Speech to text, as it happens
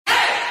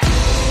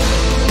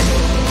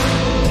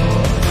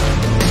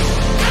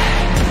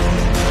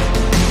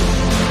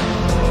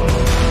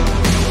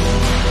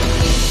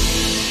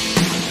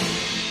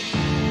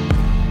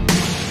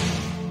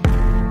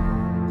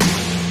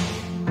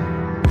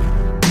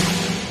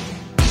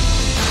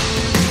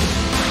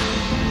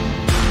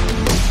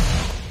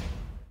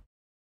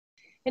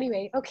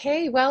Anyway,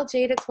 okay. Well,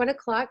 Jade, it's 1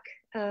 o'clock.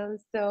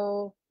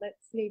 So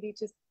let's maybe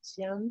just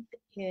jump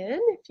in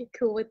if you're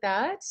cool with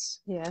that.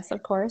 Yes,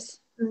 of course.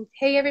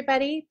 Hey,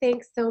 everybody.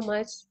 Thanks so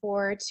much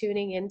for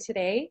tuning in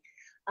today.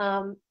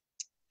 Um,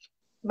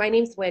 my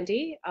name's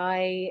Wendy.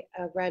 I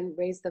run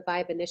Raise the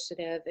Vibe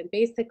initiative. And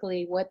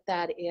basically what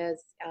that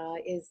is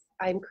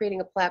I'm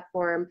creating a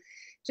platform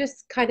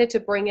just kind of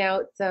to bring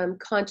out some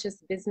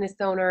conscious business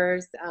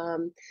owners,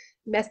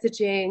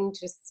 messaging,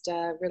 just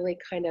really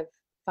kind of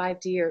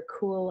 5D or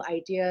cool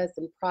ideas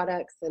and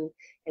products and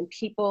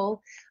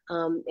people.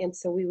 And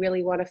so we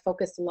really want to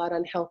focus a lot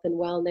on health and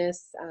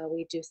wellness.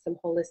 We do some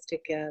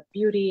holistic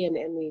beauty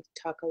and we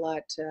talk a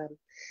lot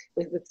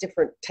with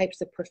different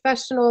types of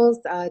professionals,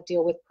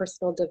 deal with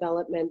personal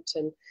development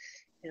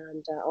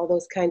and all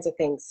those kinds of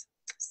things.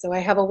 So I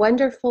have a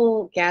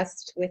wonderful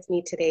guest with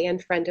me today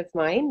and friend of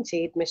mine,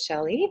 Jade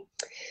Michieli.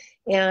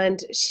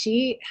 And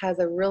she has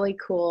a really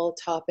cool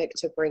topic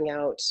to bring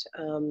out.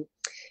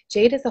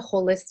 Jade is a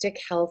holistic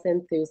health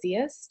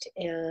enthusiast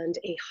and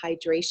a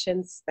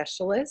hydration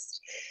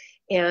specialist.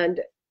 And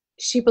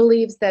she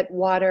believes that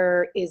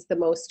water is the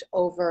most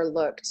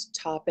overlooked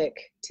topic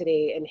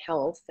today in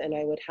health, and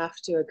I would have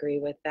to agree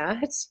with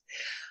that.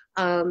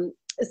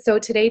 So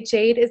today,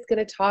 Jade is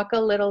going to talk a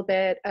little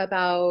bit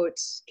about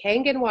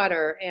Kangen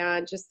water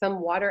and just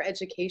some water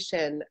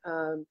education.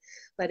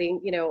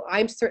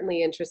 I'm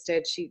certainly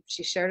interested. She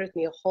shared with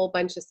me a whole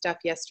bunch of stuff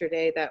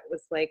yesterday that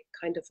was like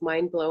kind of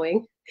mind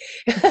blowing.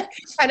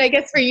 And I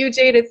guess for you,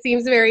 Jade, it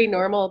seems very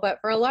normal, but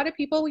for a lot of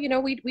people,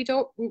 we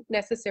don't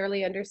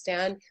necessarily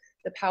understand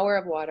the power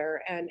of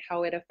water and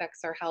how it affects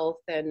our health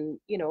and,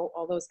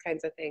 all those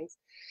kinds of things.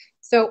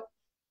 So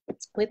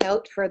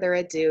without further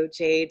ado,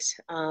 Jade,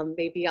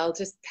 maybe I'll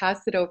just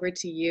pass it over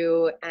to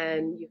you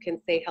and you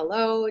can say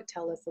hello,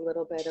 tell us a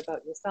little bit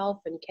about yourself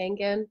and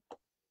Kangen.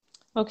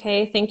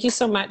 Okay, thank you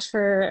so much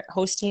for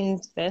hosting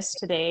this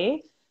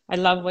today. I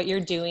love what you're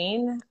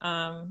doing.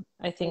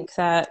 I think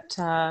that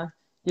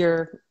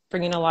you're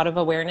bringing a lot of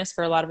awareness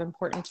for a lot of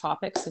important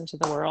topics into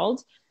the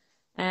world.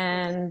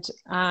 And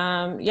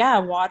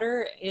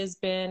water has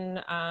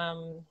been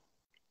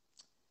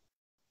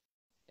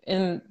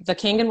the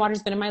Kangen water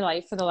has been in my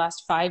life for the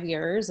last 5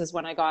 years. Is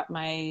when I got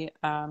my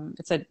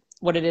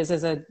what it is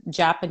a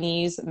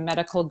Japanese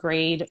medical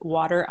grade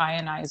water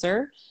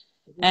ionizer.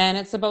 And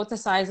it's about the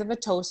size of a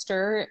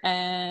toaster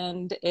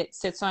and it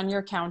sits on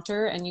your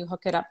counter and you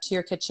hook it up to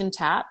your kitchen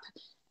tap.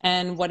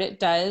 And what it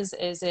does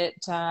is it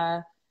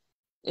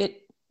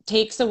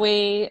takes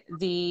away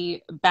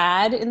the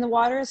bad in the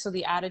water. So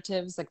the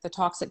additives, like the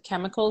toxic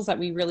chemicals that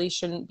we really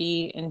shouldn't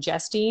be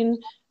ingesting,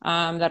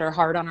 that are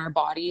hard on our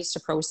bodies to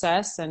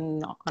process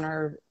and on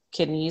our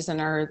kidneys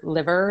and our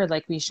liver.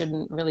 Like we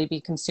shouldn't really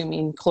be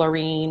consuming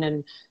chlorine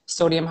and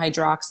sodium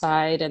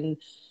hydroxide and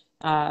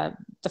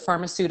the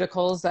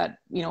pharmaceuticals that,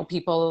 a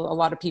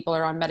lot of people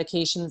are on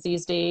medications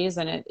these days,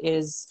 and it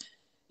is,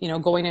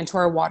 going into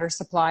our water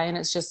supply, and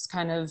it's just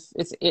kind of,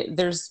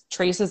 there's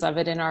traces of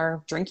it in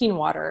our drinking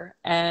water.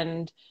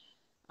 And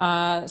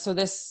so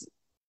this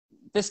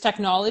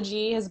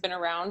technology has been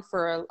around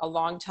for a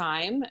long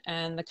time,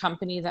 and the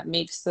company that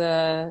makes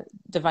the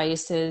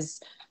device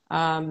is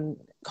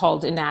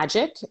called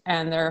Enagic,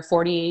 and they're a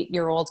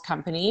 48-year-old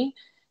company.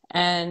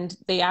 And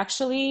they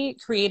actually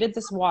created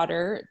this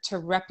water to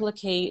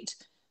replicate,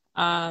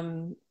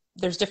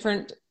 there's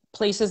different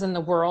places in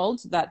the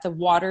world that the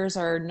waters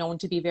are known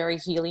to be very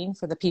healing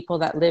for the people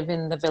that live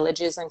in the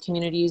villages and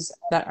communities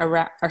that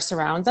are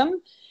surround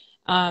them.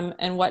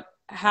 And what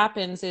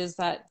happens is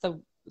that the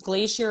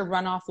glacier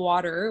runoff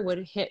water would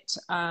hit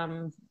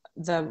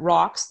the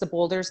rocks, the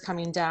boulders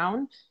coming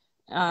down,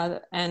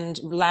 and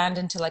land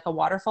into like a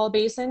waterfall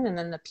basin. And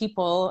then the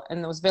people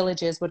in those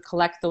villages would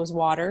collect those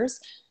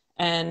waters.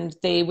 And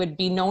they would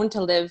be known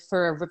to live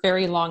for a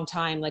very long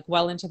time, like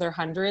well into their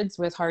hundreds,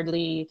 with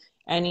hardly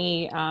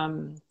any,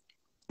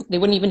 they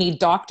wouldn't even need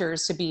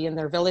doctors to be in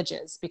their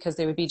villages because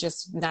they would be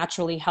just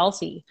naturally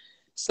healthy.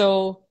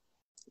 So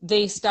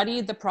they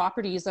studied the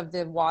properties of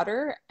the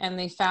water, and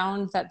they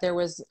found that there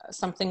was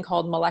something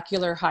called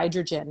molecular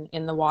hydrogen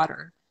in the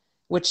water,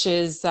 which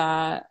is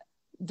hydrogen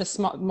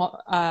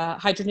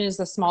is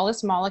the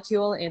smallest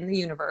molecule in the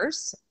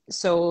universe.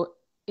 So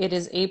it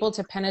is able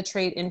to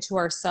penetrate into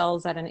our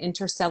cells at an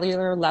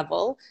intercellular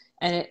level.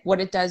 And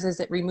what it does is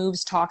it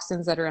removes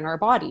toxins that are in our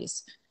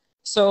bodies.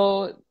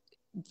 So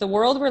the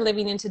world we're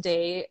living in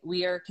today,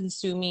 we are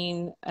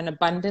consuming an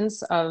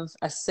abundance of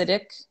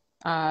acidic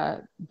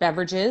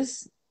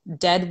beverages,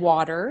 dead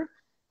water.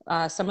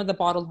 Some of the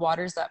bottled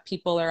waters that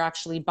people are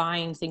actually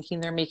buying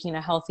thinking they're making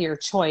a healthier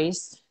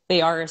choice,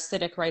 they are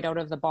acidic right out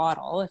of the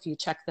bottle if you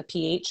check the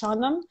pH on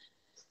them.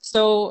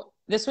 So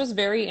this was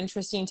very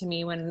interesting to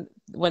me when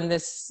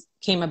this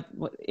came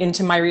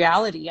into my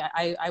reality.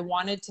 I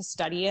wanted to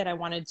study it. I've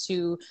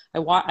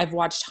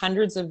watched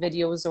hundreds of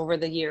videos over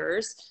the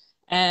years.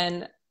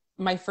 And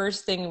my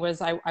first thing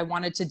was I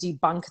wanted to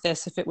debunk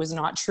this if it was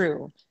not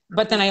true.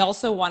 But then I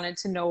also wanted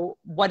to know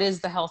what is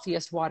the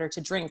healthiest water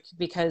to drink,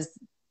 because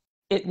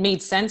it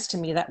made sense to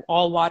me that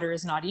all water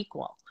is not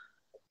equal.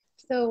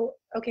 So,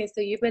 okay,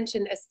 so you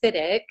mentioned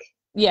acidic.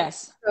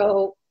 Yes.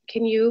 So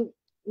can you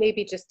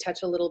maybe just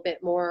touch a little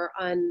bit more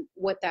on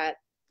what that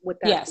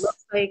Yes.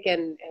 looks like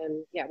and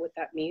yeah, what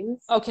that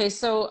means? Okay,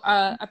 so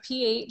a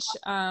pH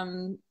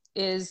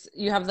is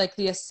you have like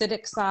the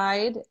acidic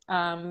side,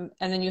 and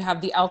then you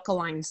have the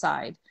alkaline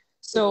side. Mhm.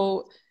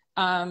 So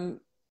um,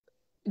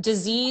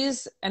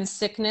 disease and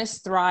sickness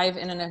thrive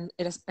in an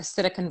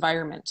acidic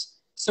environment.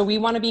 So we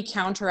want to be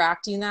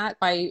counteracting that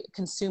by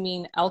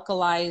consuming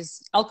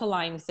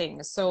alkaline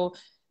things. So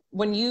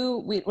when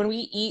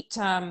we eat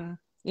an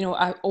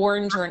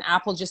orange or an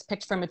apple just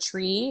picked from a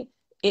tree,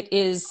 it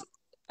is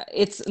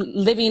it's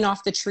living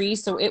off the tree,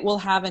 so it will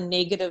have a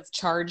negative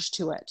charge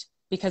to it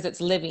because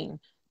it's living.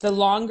 The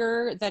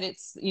longer that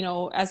it's,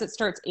 as it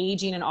starts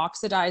aging and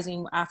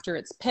oxidizing after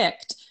it's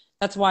picked,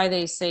 that's why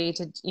they say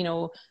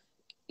to,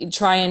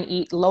 try and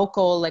eat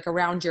local, like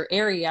around your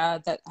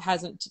area that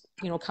hasn't,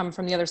 come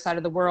from the other side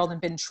of the world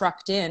and been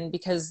trucked in,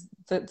 because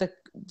the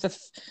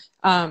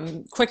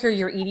quicker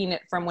you're eating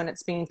it from when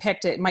it's being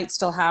picked, it might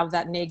still have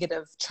that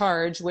negative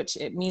charge, which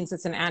it means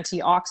it's an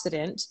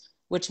antioxidant,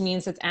 which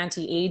means it's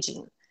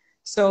anti-aging. Mm.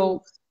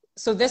 So,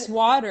 so this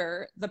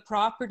water, the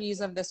properties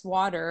of this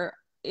water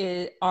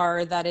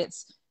are that it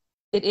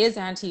is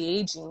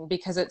anti-aging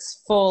because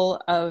it's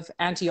full of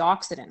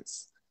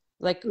antioxidants.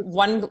 Like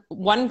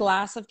one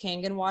glass of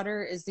Kangen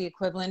water is the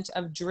equivalent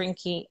of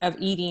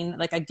eating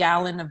like a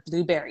gallon of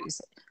blueberries,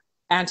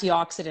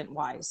 antioxidant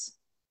wise.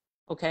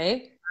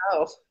 Okay.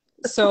 Oh,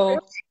 So really?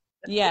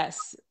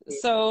 yes.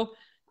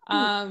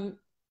 Um,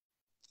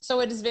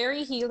 so it is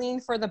very healing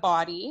for the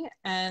body.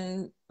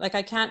 And like,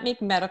 I can't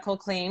make medical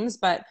claims,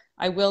 but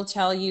I will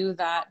tell you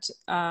that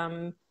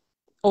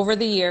over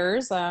the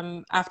years,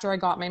 after I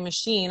got my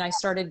machine, I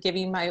started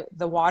giving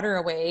the water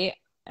away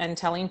and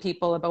telling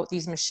people about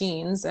these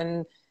machines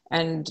and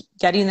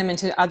getting them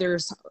into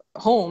others'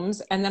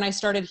 homes. And then I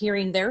started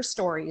hearing their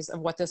stories of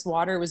what this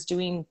water was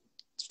doing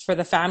for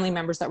the family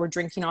members that were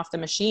drinking off the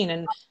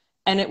machine.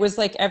 And it was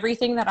like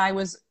everything that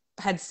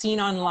had seen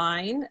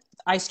online,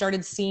 I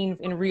started seeing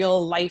in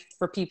real life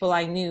for people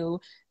I knew,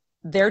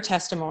 their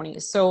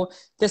testimonies. So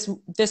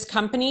this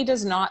company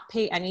does not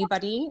pay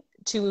anybody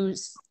to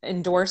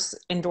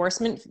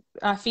endorsement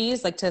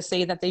fees, like to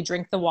say that they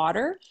drink the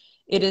water.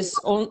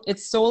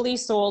 It's solely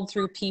sold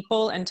through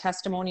people and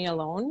testimony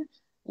alone,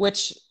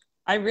 which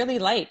I really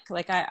like.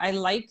 Like I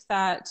like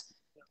that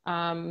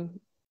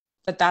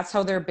that's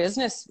how their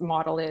business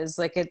model is.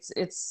 Like it's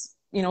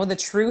the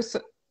truth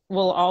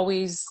will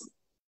always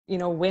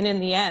win in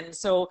the end.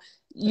 So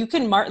you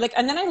can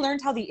and then I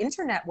learned how the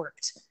internet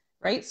worked,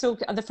 right? So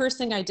the first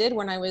thing I did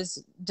when I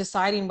was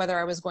deciding whether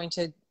I was going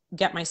to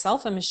get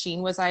myself a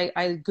machine was I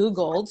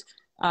Googled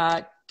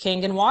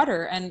Kangen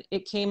water, and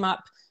it came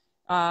up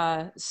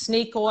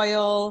snake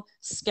oil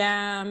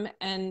scam.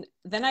 And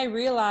then I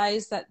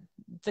realized that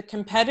the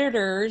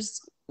competitors,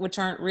 which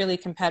aren't really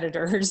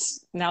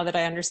competitors now that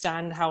I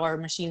understand how our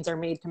machines are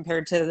made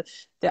compared to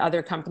the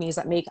other companies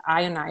that make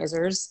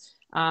ionizers,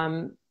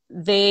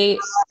 they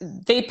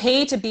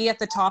pay to be at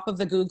the top of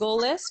the Google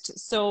list.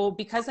 So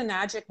because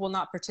Enagic will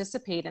not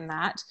participate in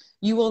that,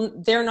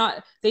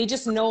 they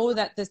just know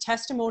that the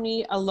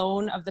testimony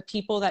alone of the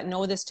people that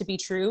know this to be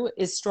true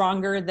is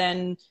stronger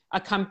than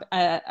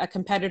a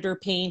competitor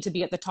paying to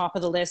be at the top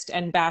of the list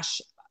and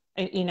bash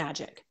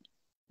Enagic.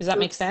 Does that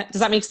make sense?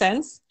 Does that make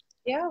sense?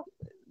 Yeah.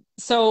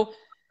 So,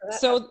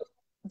 so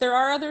there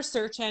are other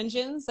search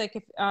engines, like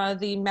if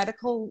the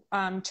medical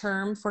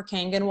term for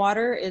Kangen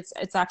water,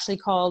 it's actually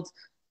called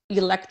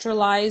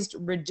electrolyzed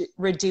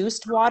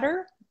reduced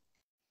water.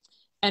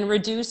 And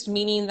reduced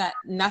meaning that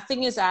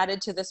nothing is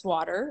added to this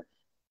water.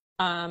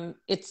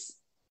 It's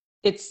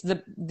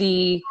the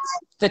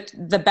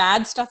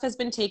bad stuff has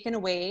been taken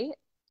away,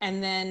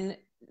 and then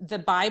the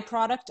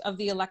byproduct of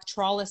the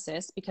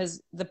electrolysis,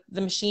 because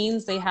the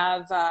machines, they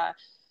have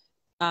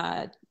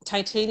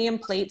titanium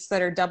plates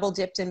that are double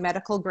dipped in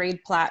medical grade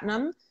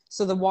platinum.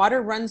 So the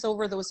water runs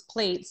over those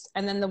plates,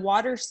 and then the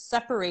water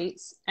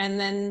separates, and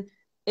then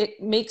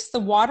it makes the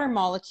water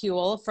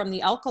molecule from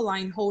the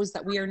alkaline hose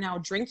that we are now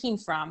drinking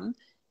from.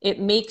 It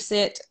makes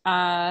it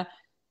a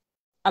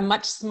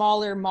much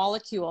smaller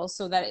molecule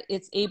so that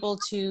it's able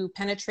to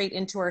penetrate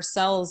into our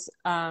cells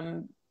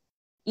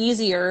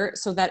easier,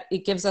 so that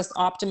it gives us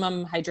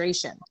optimum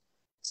hydration.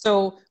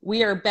 So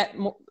we are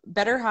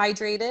better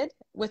hydrated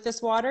with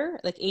this water,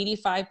 like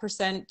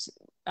 85%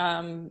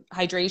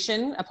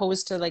 hydration,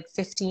 opposed to like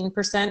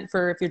 15%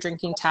 for if you're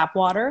drinking tap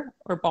water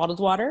or bottled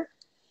water.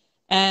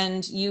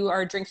 And you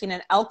are drinking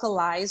an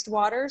alkalized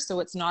water, so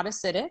it's not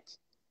acidic.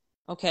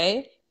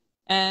 Okay.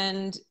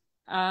 And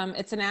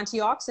it's an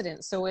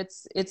antioxidant, so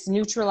it's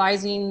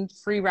neutralizing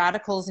free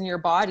radicals in your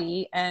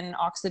body and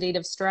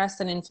oxidative stress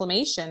and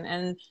inflammation.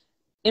 And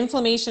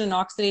inflammation and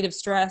oxidative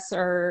stress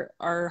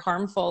are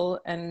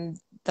harmful, and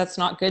that's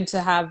not good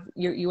to have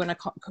you in a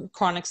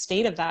chronic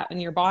state of that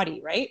in your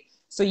body, right?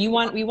 So we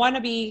want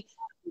to be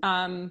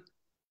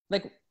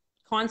like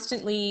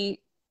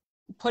constantly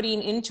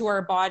putting into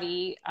our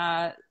body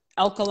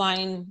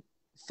alkaline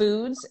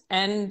foods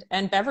and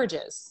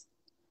beverages.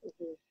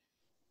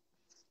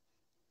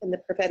 And the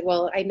perfect,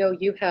 well, I know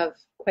you have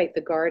quite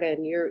the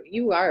garden.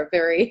 You are a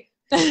very,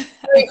 I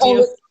very do.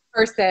 holistic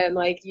person.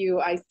 Like you,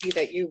 I see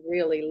that you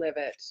really live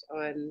it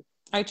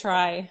I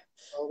try.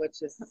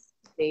 which is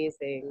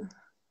amazing.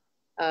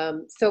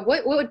 So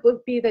what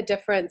would be the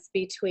difference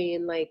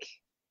between like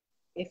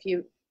if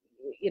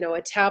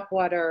a tap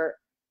water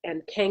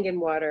and Kangen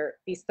water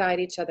beside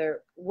each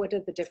other, what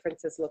do the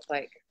differences look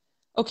like?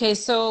 Okay,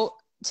 so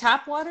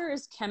tap water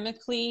is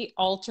chemically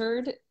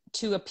altered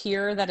to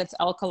appear that it's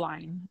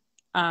alkaline.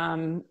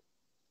 Um,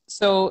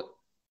 so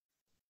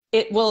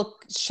it will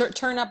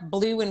turn up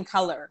blue in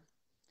color.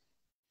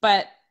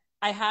 But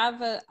I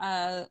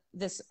have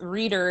this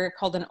reader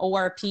called an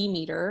ORP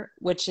meter,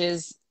 which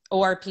is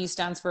ORP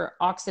stands for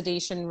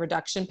oxidation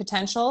reduction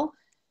potential.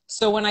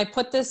 So when I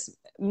put this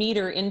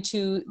meter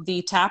into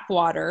the tap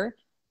water,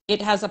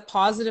 it has a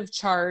positive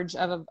charge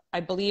of, I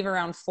believe,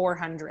 around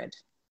 400.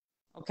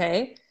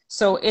 Okay.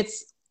 So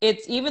it's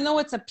even though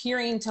it's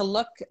appearing to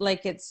look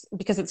like it's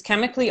because it's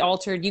chemically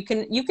altered, you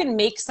can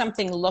make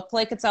something look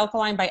like it's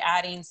alkaline by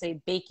adding,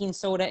 say, baking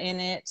soda in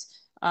it.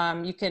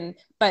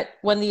 But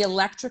when the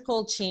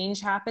electrical change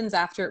happens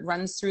after it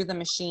runs through the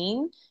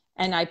machine,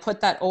 and I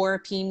put that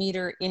ORP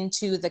meter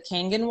into the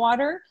Kangen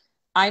water,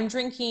 I'm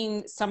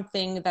drinking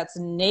something that's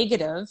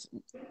negative.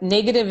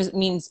 Negative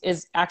means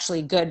is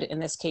actually good in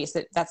this case.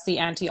 That's the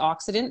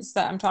antioxidants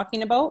that I'm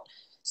talking about.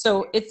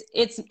 So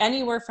it's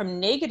anywhere from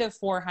negative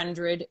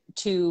 400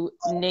 to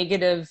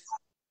negative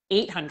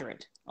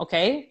 800,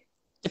 okay?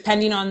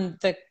 Depending on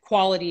the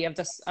quality of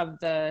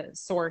the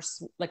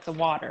source, like the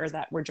water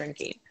that we're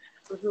drinking.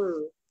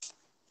 Hmm.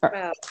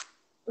 Wow.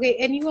 Okay,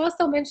 and you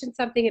also mentioned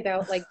something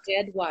about like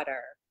dead water.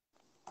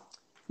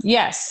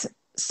 Yes.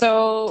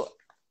 So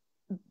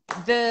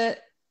the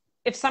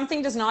if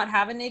something does not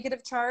have a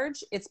negative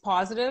charge, it's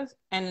positive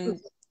and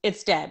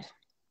it's dead.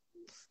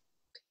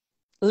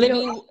 You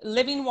know,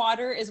 Living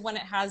water is when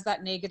it has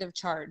that negative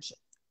charge.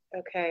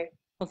 okay.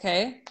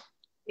 Okay.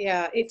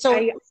 Yeah, it So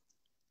I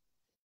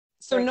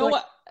so sorry, go ahead.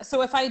 Noah,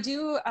 so if I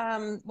do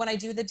when I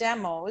do the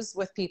demos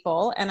with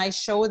people and I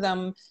show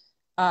them,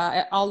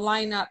 I'll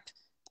line up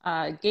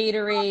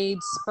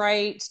Gatorade,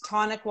 Sprite,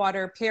 tonic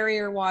water,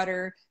 Perrier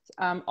water,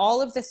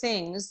 all of the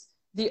things.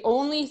 The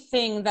only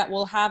thing that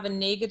will have a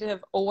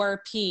negative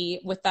ORP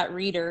with that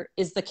reader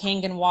is the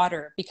Kangen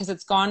water because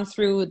it's gone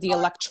through the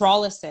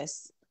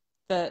electrolysis.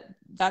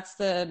 That's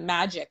the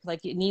magic.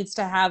 Like it needs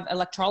to have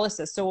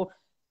electrolysis. So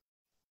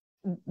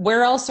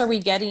where else are we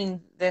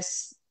getting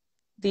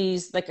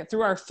these like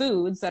through our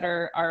foods that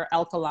are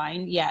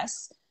alkaline?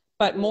 Yes,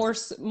 but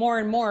Mhm. more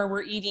and more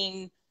we're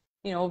eating,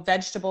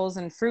 vegetables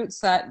and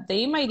fruits that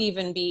they might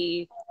even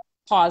be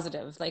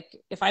positive. Like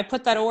if I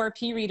put that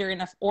ORP reader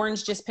in an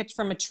orange just picked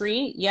from a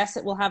tree, yes,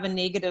 it will have a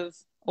negative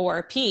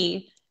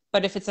ORP,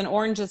 but if it's an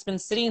orange that's been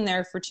sitting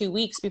there for 2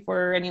 weeks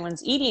before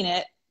anyone's eating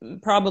it,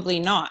 probably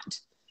not,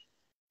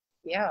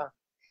 Yeah.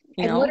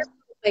 you And what know? are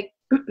like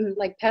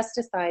like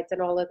pesticides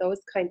and all of those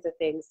kinds of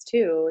things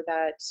too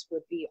that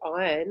would be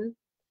on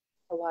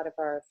a lot of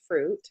our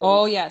fruit and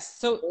Oh yes.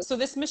 So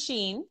this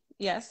machine,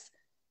 yes,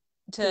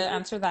 to Mhm.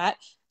 answer that.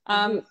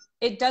 Mhm.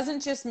 It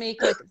doesn't just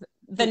make like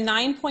the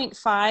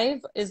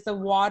 9.5 is the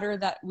water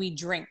that we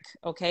drink.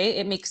 Okay.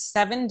 It makes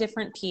 7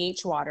 different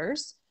pH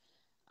waters.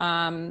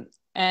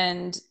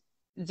 And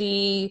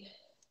the,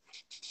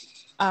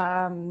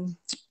 um,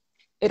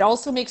 it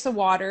also makes a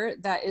water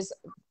that is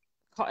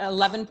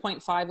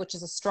 11.5, which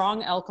is a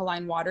strong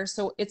alkaline water.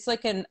 So it's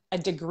like a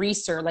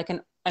degreaser, like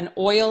an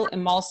oil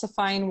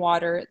emulsifying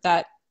water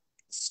that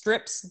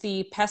strips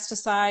the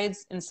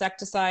pesticides,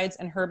 insecticides,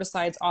 and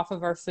herbicides off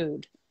of our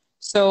food.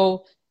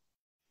 So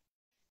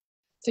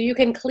So you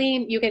can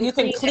you can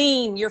clean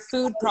clean your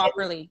food it.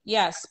 properly.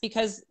 Yes,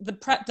 because the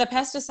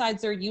pesticides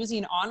they're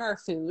using on our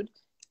food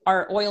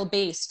are oil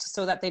based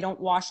so that they don't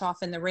wash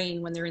off in the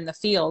rain when they're in the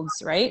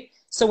fields, right?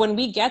 So when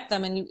we get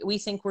them and we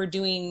think we're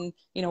doing,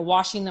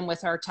 washing them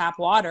with our tap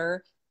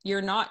water,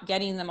 you're not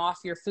getting them off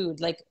your food.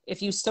 Like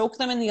if you soak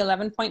them in the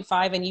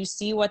 11.5 and you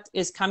see what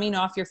is coming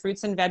off your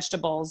fruits and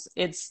vegetables,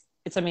 it's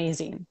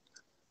amazing.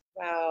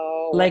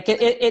 Wow. Like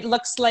it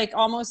looks like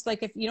almost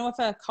like if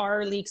a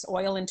car leaks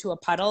oil into a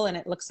puddle and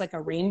it looks like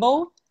a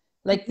rainbow,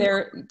 like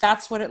Mhm.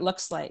 that's what it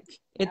looks like.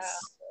 It's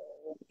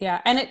Wow.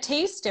 yeah, and it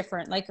tastes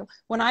different. Like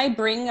when I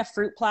bring a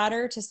fruit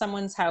platter to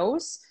someone's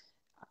house,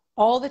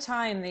 all the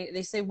time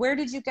they say, "Where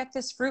did you get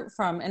this fruit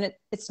from?" And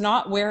it's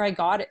not where I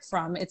got it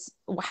from. It's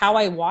how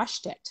I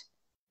washed it.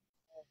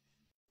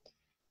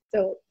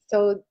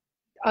 So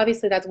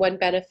obviously that's one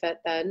benefit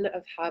then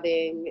of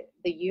having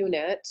the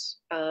unit,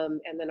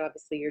 and then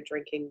obviously you're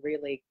drinking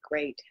really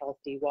great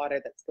healthy water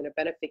that's going to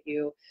benefit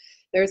you.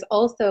 There's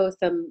also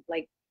some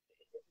like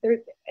there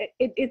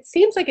it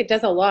seems like it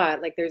does a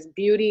lot. Like there's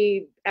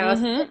beauty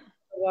aspects Mm-hmm. of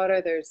the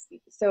water.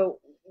 So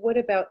what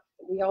about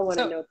we all want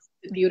to So know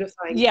the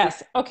beautifying piece.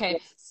 yes. Okay. I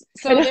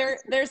So know.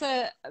 there's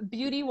a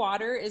beauty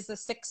water is a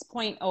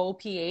 6.0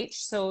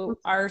 pH. So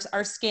our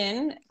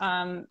skin,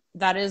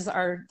 that is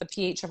the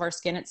pH of our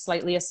skin. It's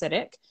slightly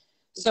acidic.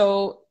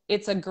 So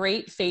it's a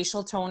great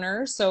facial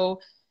toner.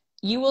 So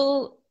you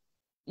will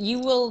you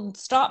will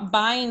stop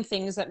buying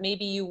things that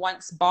maybe you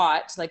once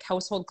bought, like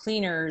household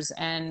cleaners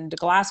and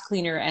glass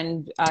cleaner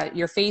and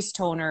your face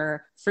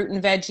toner, fruit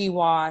and veggie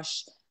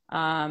wash.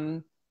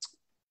 Um,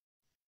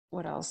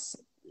 what else?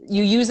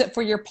 You use it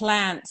for your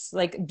plants,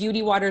 like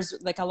beauty waters,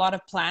 like a lot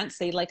of plants,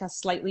 they like a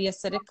slightly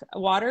acidic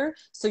water.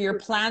 So your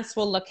plants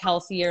will look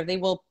healthier. They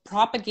will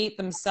propagate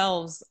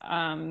themselves.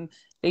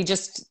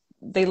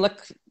 They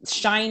look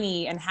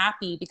shiny and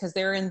happy because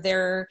they're in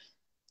their,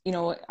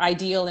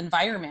 ideal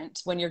environment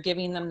when you're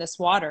giving them this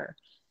water. Right.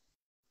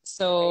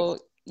 So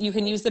you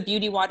can use the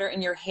beauty water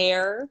in your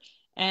hair.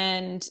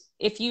 And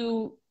if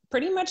you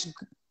pretty much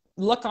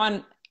look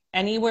on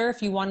anywhere,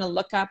 if you want to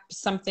look up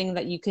something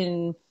that you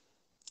can,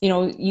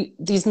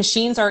 these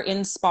machines are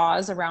in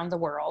spas around the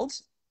world,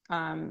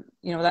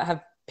 that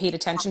have paid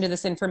attention to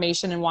this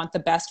information and want the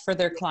best for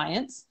their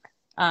clients.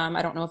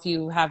 I don't know if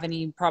you have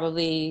any,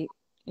 probably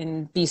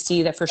in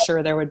BC, that for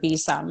sure there would be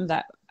some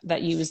that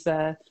use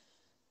the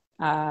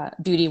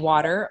beauty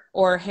water,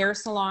 or hair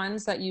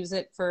salons that use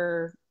it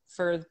for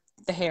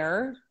the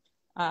hair.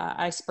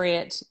 I spray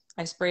it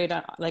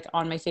like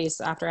on my face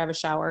after I have a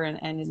shower,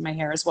 and in my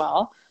hair as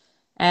well.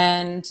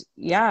 And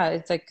yeah,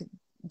 it's like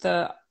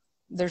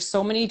there's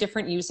so many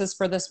different uses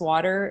for this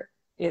water.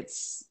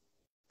 It's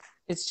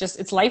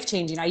life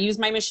changing. I use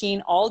my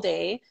machine all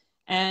day,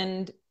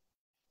 and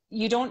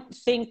you don't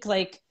think,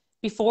 like,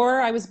 before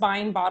I was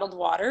buying bottled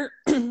water,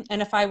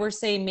 and if I were,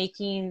 say,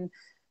 making,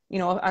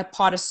 a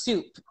pot of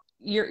soup,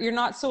 you're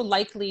not so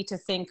likely to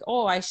think,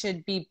 oh, I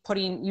should be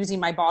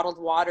using my bottled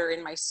water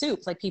in my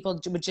soup. Like, people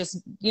would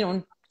just,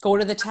 go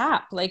to the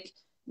tap. Like,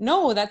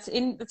 no, that's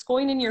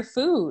going in your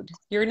food.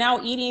 You're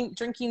now eating,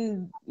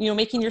 drinking,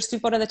 making your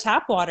soup out of the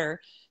tap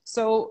water.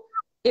 So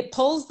it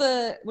pulls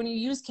when you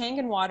use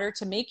Kangen water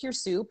to make your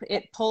soup,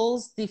 it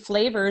pulls the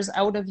flavors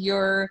out of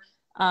your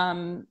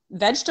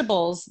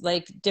vegetables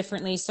like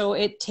differently. So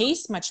it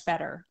tastes much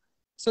better.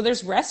 So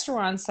there's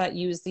restaurants that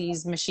use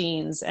these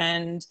machines,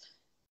 and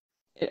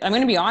I'm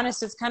going to be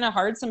honest, it's kind of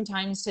hard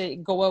sometimes to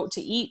go out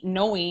to eat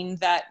knowing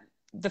that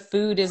the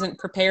food isn't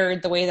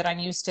prepared the way that I'm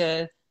used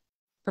to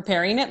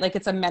preparing it. Like,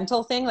 it's a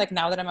mental thing, like,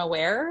 now that I'm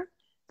aware,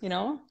 you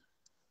know?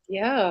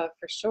 Yeah,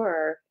 for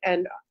sure.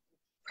 And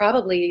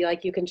probably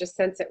like you can just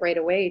sense it right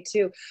away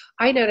too.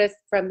 I noticed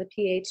from the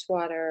pH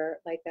water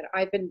like that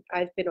I've been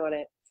on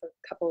it for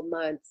a couple of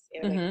months,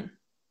 and Mm-hmm.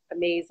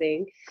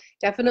 amazing.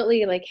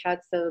 Definitely like had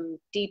some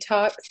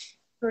detox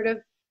sort of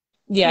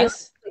feel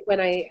Yes. when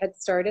I had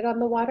started on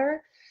the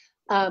water.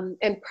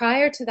 And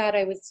prior to that,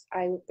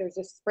 there's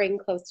a spring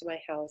close to my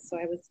house, so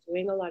I was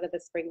doing a lot of the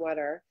spring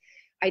water.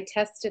 I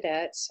tested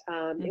it.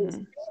 It was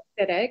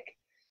Mm-hmm. acidic,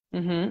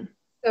 Mm-hmm.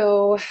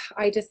 so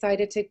I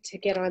decided to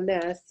get on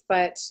this.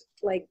 But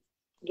like,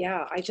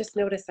 yeah, I just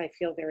noticed I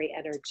feel very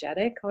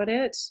energetic on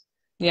it.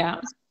 Yeah.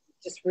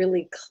 Just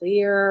really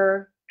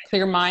clear.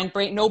 Clear mind,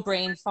 no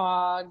brain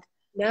fog.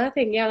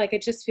 Nothing. Yeah, like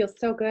it just feels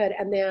so good.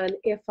 And then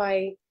if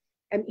I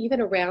am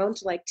even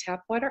around like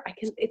tap water,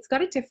 it's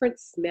got a different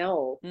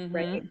smell,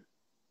 right? Mm-hmm.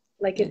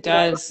 Like It it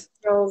does.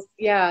 smells,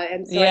 yeah.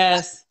 And so I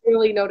Yes.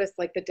 really noticed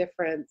like the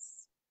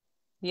difference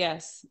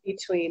Yes.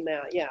 between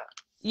that. Yeah.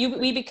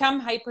 We become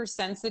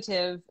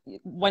hypersensitive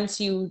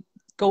once you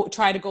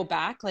try to go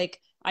back. Like,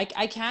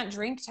 I can't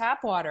drink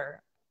tap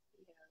water.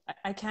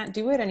 I can't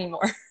do it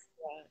anymore.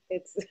 Yeah.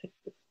 It's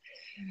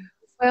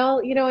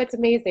well, it's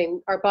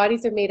amazing. Our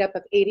bodies are made up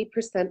of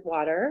 80%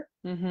 water.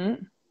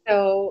 Mm-hmm.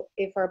 So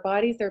if our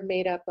bodies are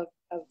made up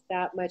of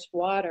that much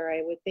water,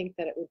 I would think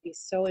that it would be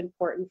so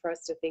important for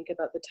us to think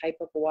about the type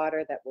of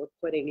water that we're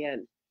putting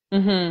in.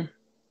 Mm-hmm.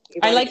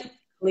 We I want to keep like it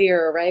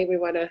clear, right? We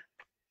want to,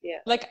 yeah.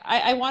 like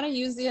I want to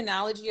use the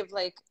analogy of,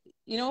 like,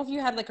 if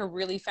you had like a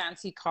really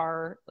fancy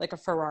car, like a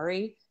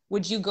Ferrari,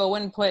 would you go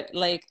and put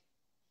like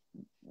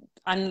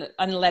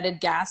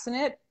unleaded gas in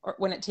it, or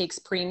when it takes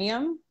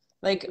premium?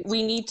 Like,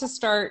 we need to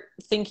start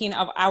thinking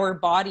of our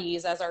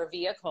bodies as our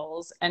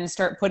vehicles and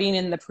start putting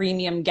in the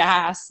premium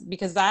gas,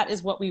 because that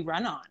is what we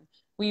run on.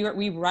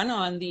 We run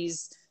on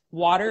these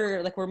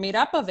water, like, we're made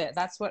up of it.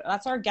 That's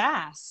our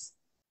gas.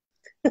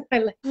 I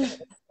like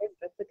that.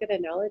 That's a good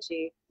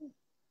analogy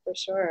for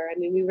sure. I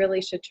mean, we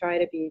really should try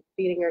to be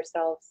feeding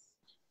ourselves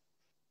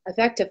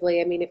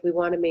effectively. I mean, if we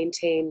want to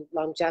maintain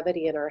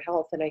longevity in our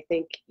health, and I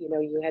think,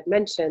 you had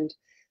mentioned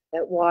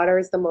that water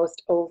is the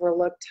most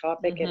overlooked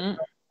topic in Mm-hmm.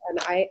 health, and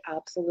I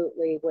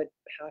absolutely would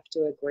have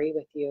to agree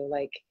with you.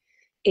 Like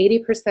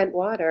 80%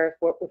 water,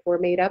 if we're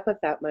made up of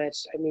that much,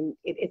 I mean,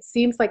 it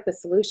seems like the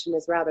solution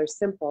is rather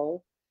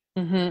simple.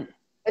 Mm-hmm.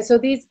 And so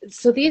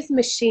these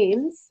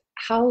machines,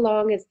 how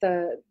long is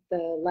the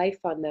life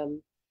on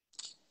them?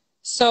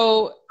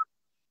 So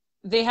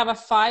they have a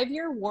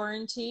 5-year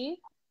warranty,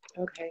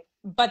 Okay.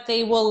 but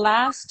they will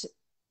last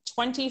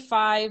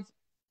 25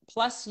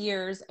 plus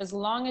years as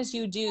long as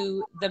you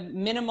do the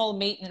minimal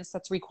maintenance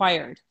that's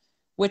required,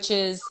 which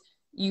is,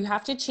 you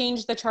have to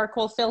change the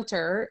charcoal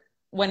filter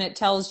when it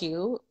tells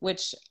you,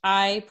 which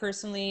I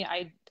personally,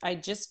 I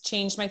just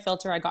changed my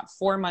filter. I got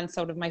 4 months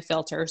out of my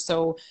filter.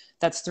 So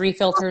that's 3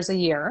 filters a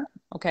year.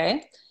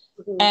 Okay.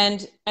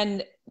 Hmm.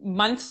 And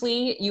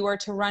monthly you are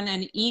to run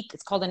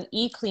it's called an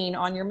e-clean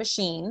on your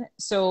machine.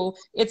 So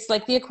it's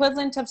like the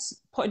equivalent of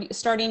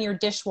starting your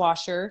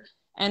dishwasher.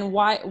 And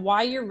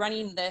why you're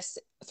running this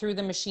through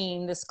the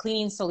machine, this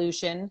cleaning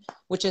solution,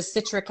 which is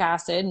citric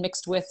acid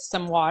mixed with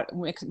some water,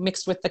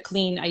 mixed with the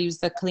clean, I use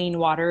the clean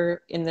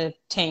water in the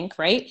tank,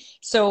 right?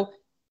 So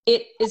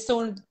it is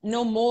so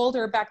no mold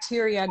or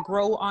bacteria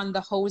grow on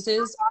the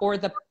hoses or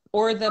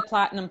the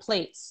platinum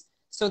plates,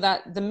 so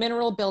that the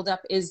mineral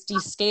buildup is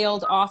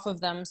descaled off of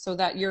them, so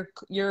that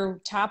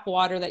your tap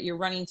water that you're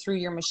running through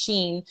your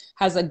machine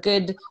has a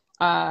good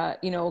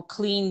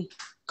clean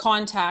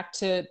contact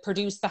to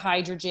produce the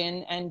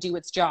hydrogen and do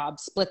its job,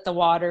 split the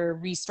water,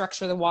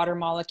 restructure the water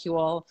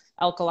molecule,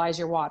 alkalize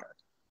your water.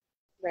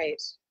 Right.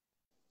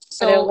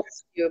 But it'll So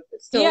last you.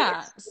 So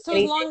yeah, so as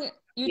anything long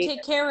you you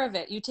take care of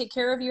it, you take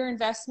care of your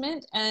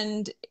investment,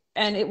 and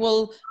it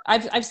will.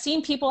 I've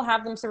seen people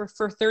have them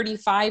for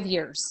 35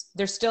 years.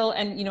 They're still,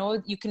 and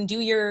you can do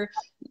your,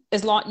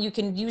 as long you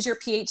can use your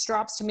pH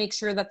drops to make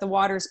sure that the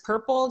water is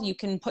purple. You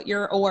can put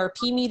your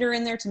ORP meter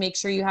in there to make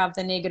sure you have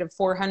the negative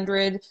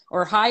 400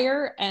 or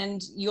higher,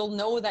 and you'll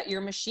know that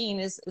your machine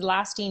is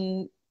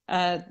lasting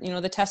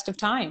the test of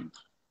time.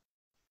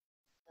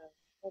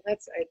 well,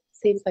 it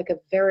seems like a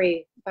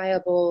very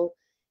viable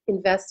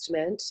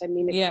investment. I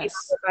mean, if people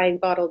Yes. are buying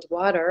bottled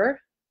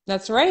water,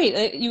 That's right.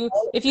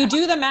 If you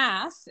do the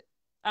math,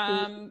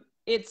 mm,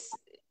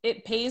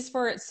 it pays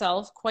for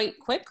itself quite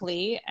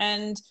quickly.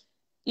 And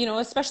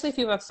especially if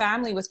you have a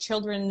family with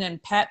children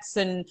and pets,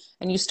 and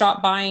you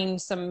stop buying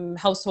some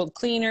household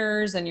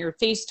cleaners and your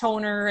face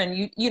toner,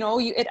 and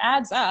it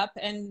adds up.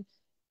 And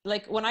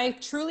like, when I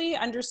truly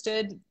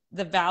understood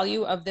the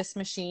value of this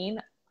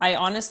machine, I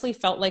honestly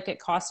felt like it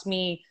cost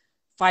me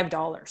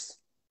 $5.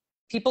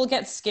 People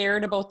get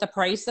scared about the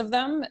price of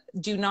them.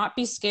 Do not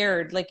be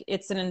scared. Like,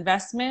 it's an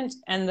investment,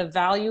 and the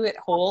value it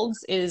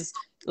holds is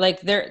like,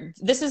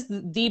 this is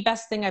the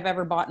best thing I've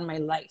ever bought in my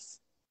life.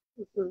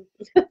 mhm.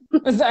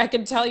 I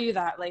can tell you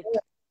that. Like,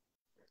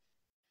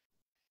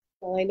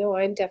 Well, I know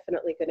I'm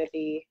definitely going to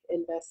be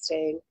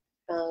investing.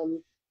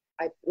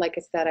 Like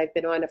I said, I've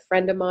been on a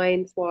friend of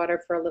mine's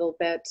water for a little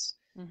bit.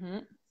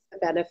 mhm. The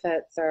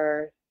benefits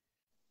are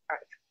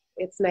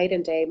it's night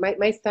and day.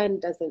 My son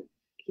doesn't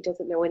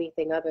know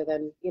anything other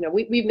than,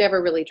 we've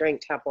never really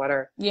drank tap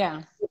water.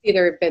 Yeah. It's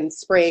either been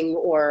spring,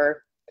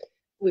 or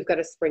we've got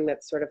a spring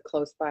that's sort of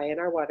close by, and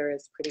our water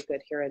is pretty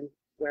good here in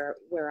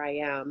where I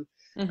am.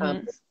 Hmm.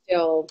 But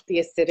still, the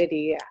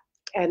acidity,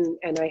 and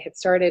I had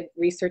started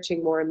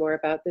researching more and more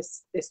about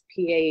this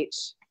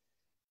pH,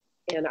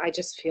 and I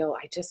just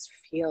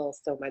feel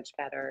so much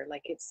better.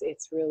 Like, it's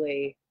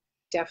really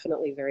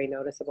definitely very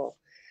noticeable.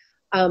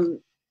 Um,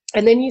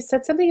 and then you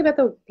said something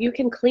about you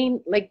can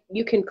clean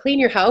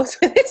your house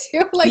with it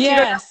too. Like, you don't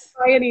have to Yes.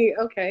 buy any.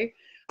 Okay,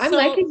 I'm So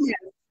liking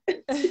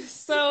this.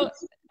 so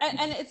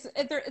and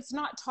it's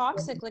not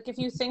toxic. Like, if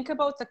you think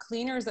about the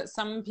cleaners that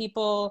some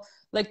people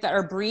like that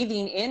are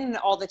breathing in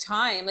all the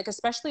time, like,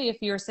 especially if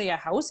you're, say, a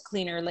house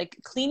cleaner, like,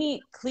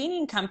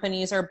 cleaning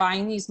companies are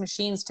buying these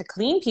machines to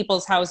clean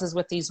people's houses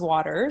with these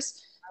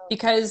waters,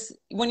 because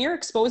when you're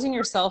exposing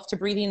yourself to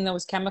breathing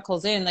those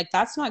chemicals in, like,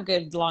 that's not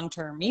good long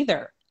term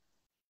either.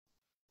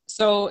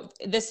 So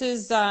this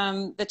is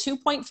the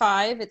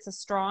 2.5. It's a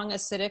strong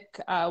acidic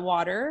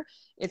water.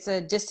 It's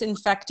a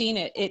disinfecting.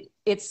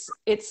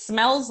 It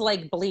smells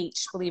like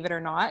bleach, believe it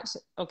or not.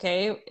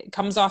 Okay, it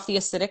comes off the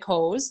acidic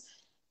hose,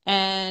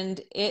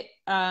 and it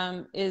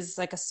is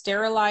like a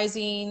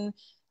sterilizing.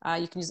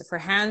 You can use it for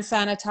hand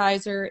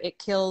sanitizer. It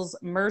kills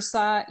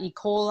MRSA, E.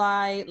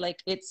 coli. Like,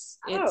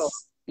 Oh,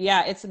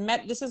 yeah,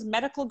 this is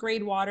medical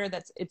grade water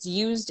it's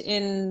used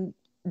in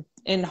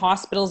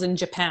hospitals in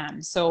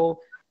Japan.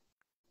 So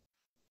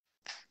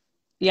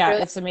yeah,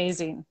 brilliant, it's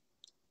amazing.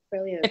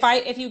 brilliant.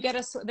 If you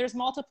get there's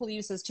multiple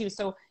uses too.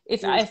 So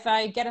Mm. if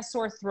I get a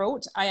sore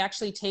throat, I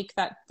actually take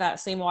that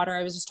same water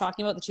I was just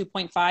talking about, the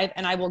 2.5,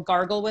 and I will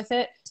gargle with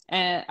it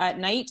at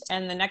night,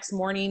 and the next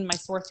morning my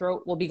sore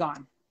throat will be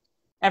gone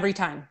every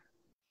time.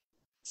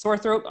 Sore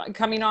throat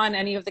coming on,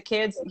 any of the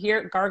kids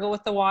here, gargle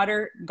with the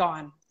water,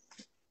 gone.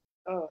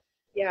 Oh,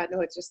 yeah.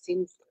 No, it just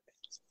seems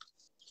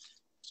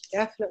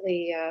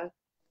definitely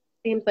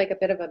seems like a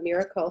bit of a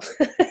miracle.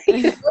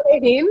 You know what I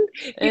mean?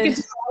 You can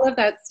do all of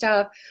that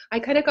stuff. I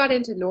kind of got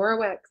into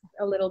Norwex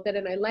a little bit,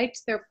 and I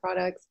liked their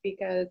products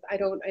because I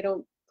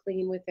don't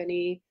clean with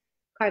any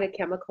kind of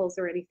chemicals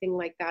or anything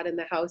like that in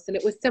the house. And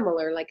it was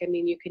similar. Like, I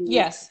mean, you can use,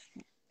 Yes.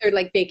 they're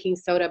like baking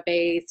soda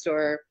based,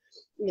 or,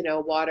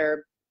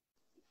 water,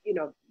 you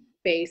know,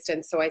 based.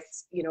 And so I,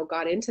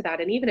 got into that.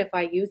 And even if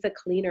I use a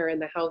cleaner in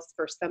the house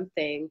for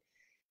something,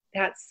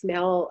 that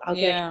smell, I'll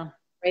get Yeah.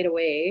 right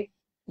away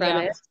from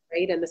Yeah. it,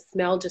 right? And the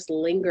smell just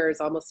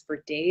lingers almost for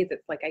days.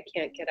 It's like I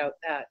can't get out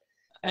that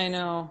I smell.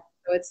 know.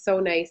 So it's so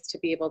nice to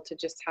be able to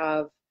just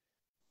have,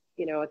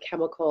 a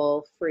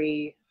chemical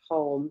free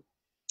home.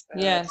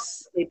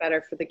 Yes. Definitely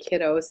better for the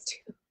kiddos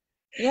too.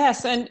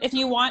 Yes, and if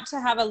you want to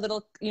have a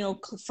little,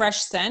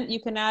 fresh scent, you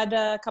can add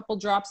a couple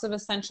drops of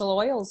essential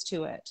oils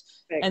to it.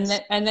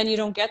 Perfect. And then you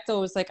don't get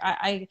those like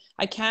I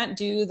can't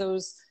do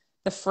those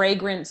the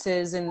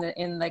fragrances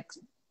in like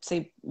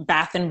say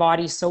bath and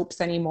body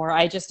soaps anymore.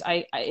 I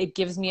it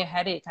gives me a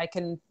headache. I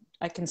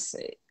can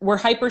say we're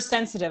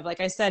hypersensitive, like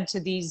I said, to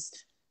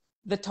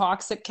the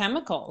toxic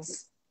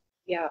chemicals.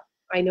 Yeah,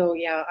 I know.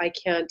 Yeah, I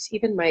can't.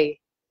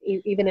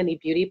 Even any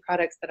beauty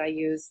products that I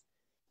use,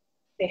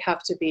 they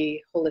have to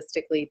be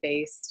holistically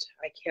based.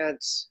 I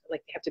can't,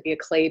 like, they have to be a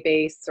clay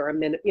base or a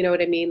minute. You know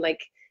what I mean? Like,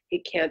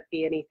 it can't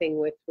be anything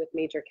with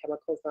major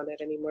chemicals on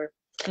it anymore.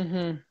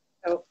 Hmm.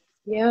 So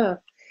yeah.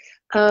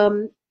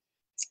 Um,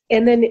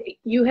 and then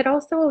you had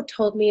also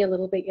told me a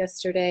little bit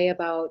yesterday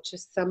about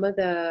just some of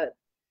the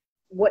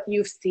what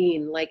you've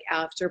seen, like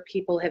after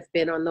people have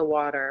been on the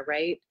water,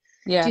 right?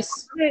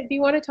 Yes. Do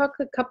you want to talk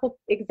a couple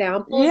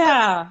examples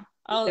Yeah.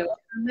 on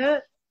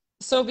that?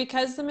 So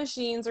because the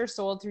machines are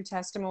sold through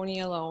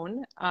testimony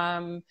alone,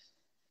 I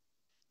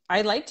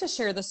like to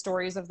share the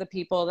stories of the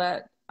people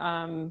that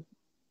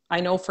I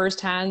know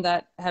firsthand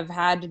that have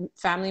had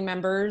family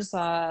members.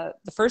 The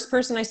first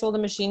person I sold a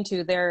machine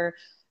to, their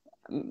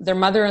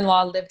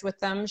mother-in-law lived with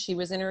them. She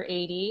was in her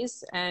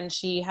 80s and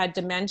she had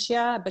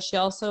dementia, but she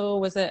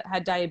also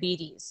had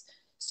diabetes.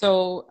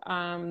 So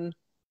Mhm.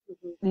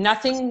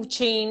 nothing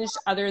changed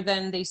other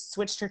than they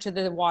switched her to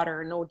the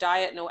water. No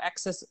diet, no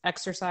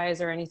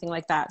exercise or anything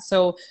like that.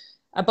 So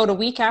about a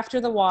week after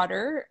the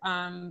water,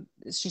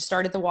 she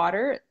started the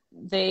water.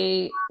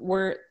 They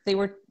were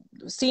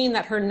seeing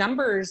that her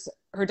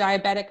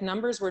diabetic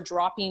numbers were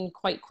dropping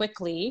quite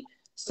quickly.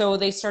 So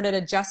they started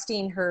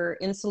adjusting her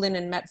insulin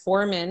and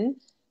metformin.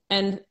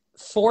 And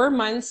 4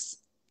 months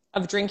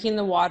of drinking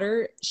the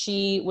water,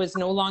 she was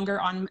no longer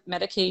on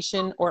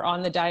medication or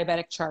on the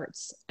diabetic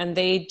charts. And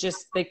they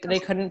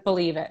couldn't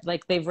believe it.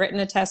 Like they've written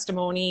a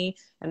testimony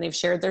and they've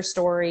shared their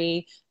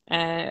story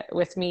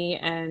with me.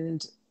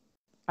 And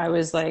I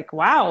was like,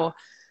 wow.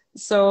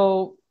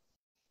 So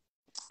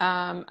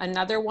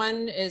another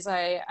one is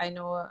I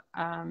know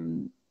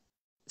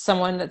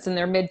someone that's in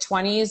their mid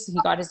 20s. He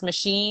got his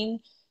machine.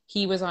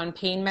 He was on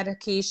pain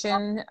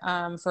medication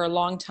for a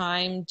long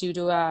time due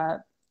to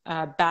a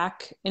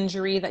back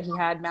injury that he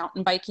had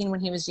mountain biking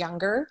when he was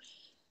younger.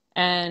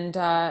 And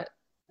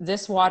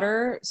this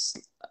water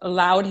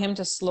allowed him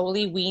to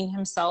slowly wean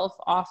himself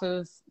off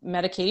of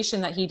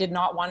medication that he did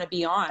not want to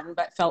be on,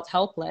 but felt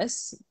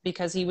helpless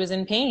because he was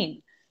in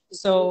pain. Mhm.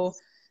 So,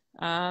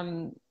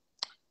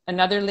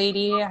 another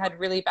lady had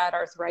really bad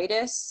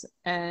arthritis,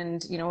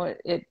 and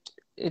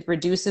it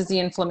reduces the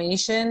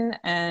inflammation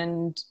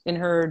and in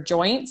her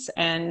joints,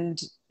 and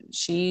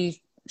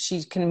she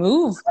can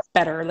move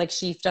better. Like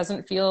she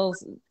doesn't feel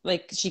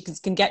like she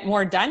can get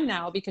more done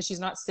now because she's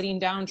not sitting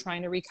down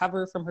trying to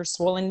recover from her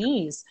swollen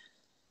knees.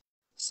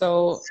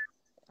 So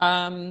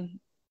um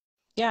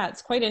yeah,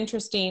 it's quite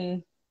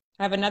interesting.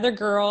 I have another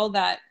girl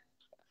that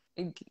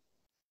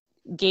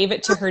gave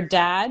it to her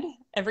dad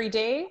every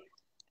day.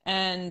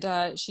 And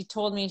she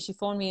phoned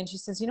me and she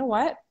says, you know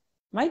what?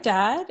 My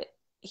dad,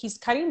 he's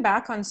cutting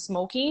back on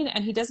smoking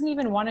and he doesn't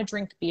even want to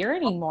drink beer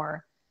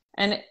anymore.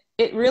 And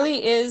it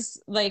really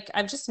is like,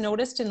 I've just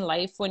noticed in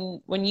life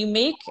when you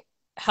make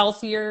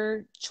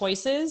healthier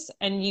choices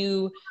and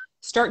you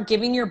start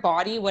giving your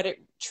body what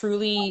it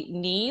truly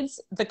needs,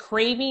 the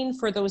craving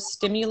for those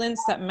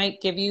stimulants that might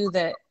give you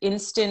the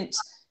instant,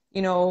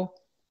 you know,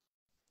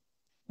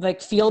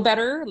 like feel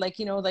better, like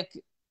like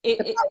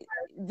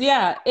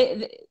yeah,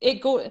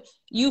 it go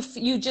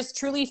you just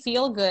truly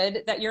feel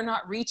good that you're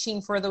not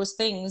reaching for those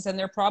things and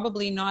they're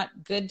probably not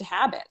good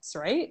habits,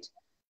 right?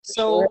 For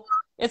sure. So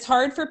it's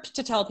hard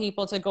to tell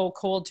people to go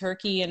cold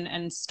turkey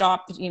and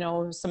stop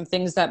some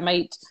things that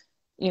might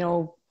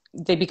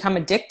they become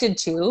addicted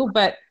to.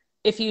 But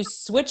if you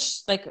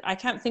switch, like I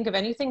can't think of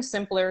anything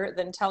simpler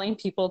than telling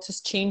people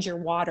to change your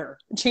water,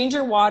 change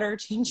your water,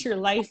 change your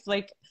life.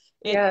 Like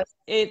Yes,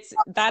 it's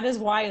that is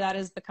why that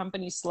is the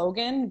company's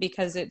slogan,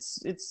 because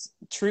it's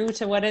true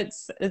to what it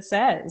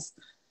says.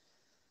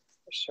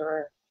 for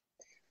sure.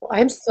 Well,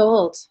 I'm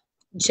sold,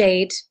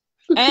 Jade.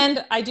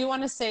 And I do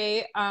want to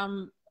say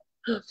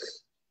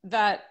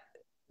that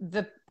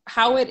the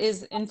how it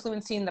is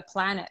influencing the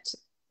planet.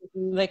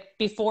 Mhm. Like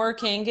before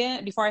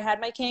I had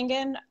my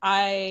Kangen,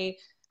 I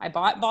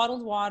bought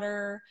bottled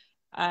water.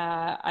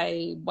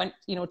 I went,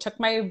 took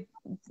my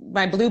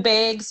blue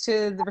bags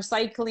to the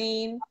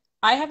recycling.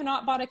 I have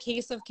not bought a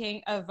case of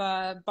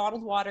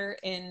bottled water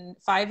in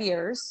 5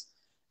 years.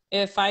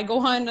 If I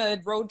go on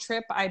a road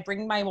trip, I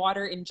bring my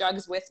water in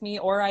jugs with me,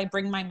 or I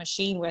bring my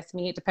machine with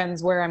me. It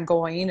depends where I'm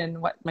going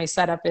and what my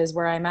setup is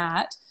where I'm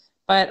at.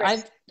 But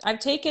Right. I've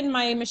taken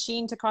my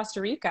machine to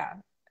Costa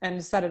Rica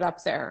and set it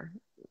up there.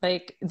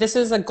 Like this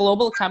is a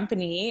global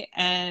company,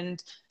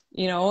 and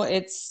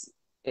it's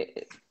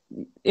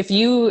if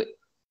you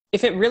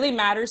if it really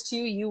matters to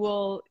you, you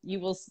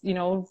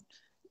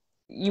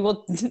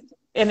will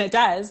And it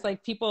does.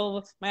 Like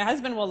people, my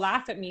husband will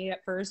laugh at me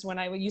at first when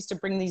I used to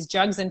bring these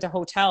jugs into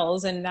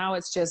hotels, and now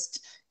it's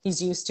just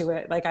he's used to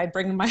it. Like I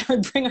bring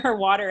her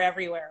water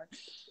everywhere.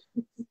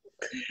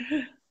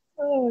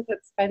 Oh,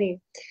 that's funny.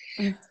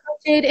 So,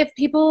 Jade, if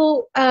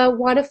people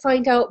want to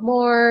find out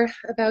more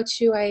about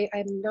you,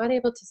 I'm not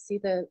able to see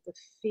the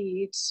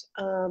feed.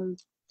 Um,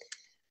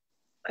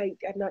 I'm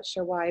not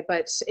sure why,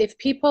 but if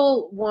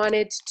people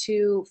wanted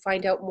to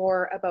find out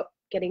more about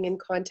getting in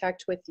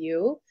contact with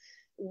you,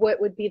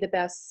 what would be the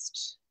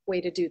best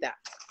way to do that?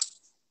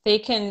 They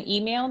can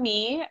email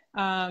me.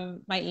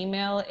 My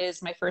email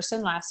is my first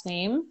and last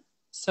name.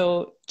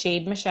 So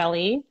Jade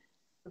Michieli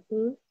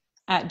Mhm.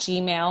 at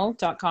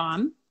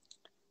gmail.com.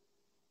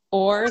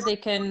 Or they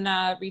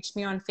can reach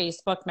me on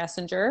Facebook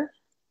Messenger.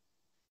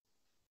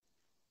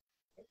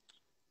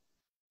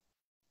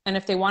 And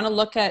if they want to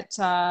look at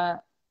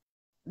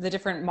the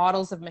different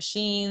models of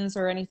machines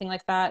or anything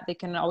like that, they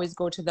can always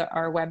go to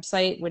our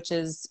website, which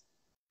is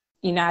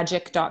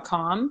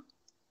enagic.com.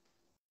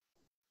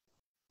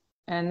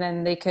 And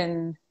then they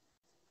can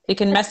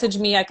message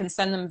me. I can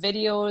send them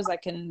videos. I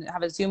can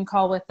have a Zoom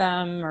call with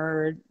them,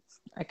 or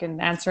I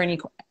can answer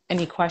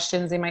any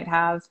questions they might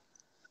have.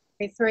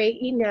 Okay, sorry,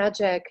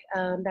 eNagic.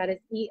 That is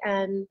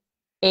EN.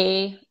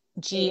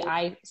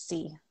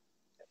 AGIC.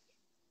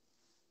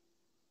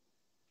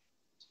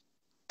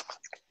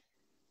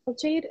 Well,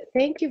 Jade,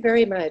 thank you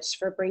very much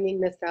for bringing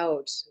this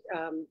out,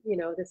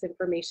 this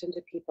information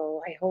to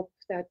people. I hope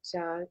that,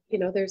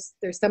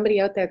 there's somebody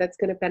out there that's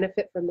going to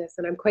benefit from this,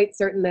 and I'm quite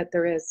certain that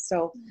there is.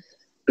 So,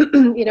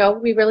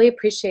 we really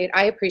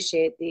I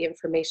appreciate the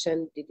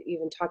information.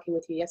 Even talking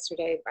with you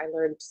yesterday, I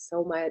learned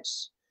so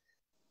much.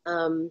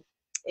 Um,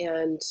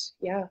 and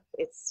yeah,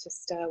 it's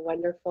just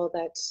wonderful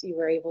that you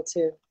were able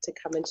to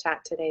come and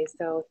chat today.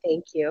 So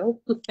thank you.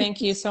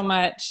 Thank you so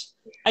much.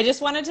 I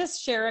just wanted to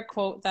share a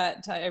quote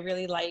that I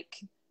really like,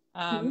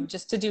 Mhm.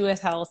 just to do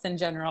with health in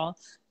general.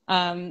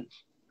 Um,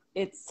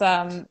 it's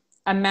a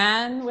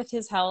man with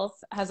his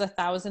health has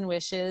 1,000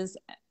 wishes,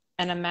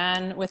 and a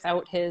man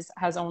without his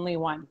has only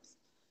one.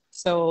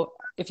 So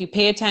if you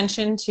pay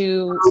attention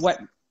to what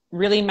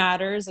really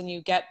matters and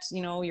you get,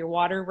 your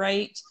water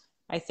right,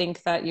 I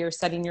think that you're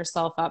setting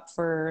yourself up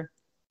for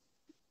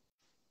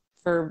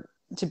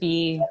to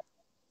be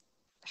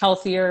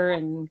healthier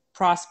and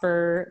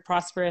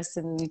prosperous,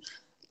 and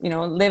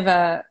live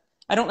a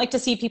I don't like to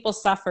see people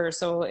suffer.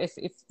 So if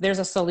there's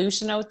a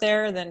solution out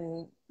there,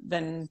 then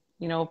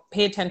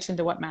pay attention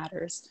to what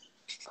matters.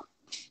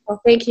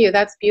 Well, thank you.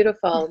 That's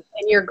beautiful.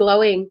 And you're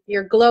glowing.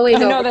 You're glowing I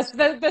know over. that's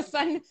the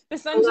sun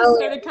just Glowing.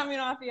 started coming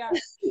off. Yeah.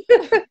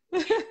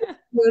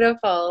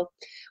 Beautiful.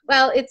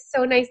 Well, it's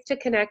so nice to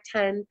connect,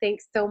 Hen.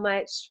 Thanks so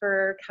much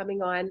for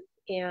coming on.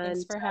 Thanks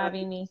And for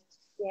having me.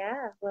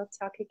 yeah, we'll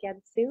talk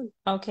again soon.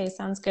 Okay,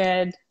 sounds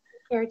good.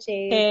 Take care,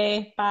 Jade.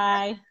 Okay,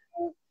 bye.